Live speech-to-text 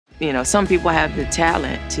You know, some people have the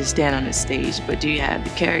talent to stand on the stage, but do you have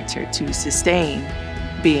the character to sustain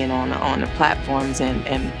being on the platforms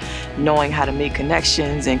and knowing how to make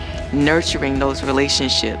connections and nurturing those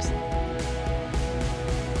relationships?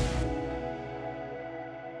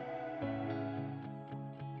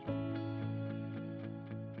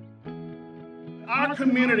 Our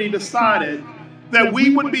community decided that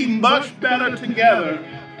we would be much better together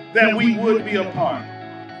than we would be apart.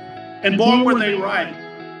 And boy, were they right.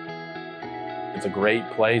 It's a great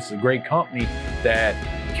place, a great company that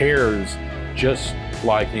cares just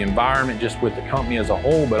like the environment, just with the company as a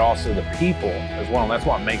whole, but also the people as well. And that's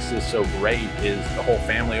what makes this so great, is the whole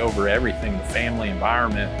family over everything, the family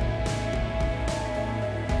environment.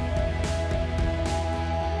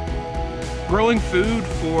 Growing food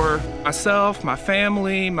for myself, my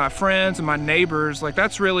family, my friends, and my neighbors, like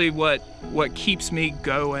that's really what keeps me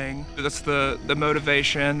going. That's the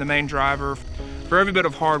motivation, the main driver for every bit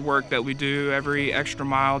of hard work that we do, every extra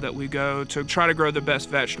mile that we go to try to grow the best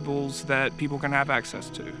vegetables that people can have access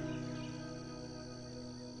to.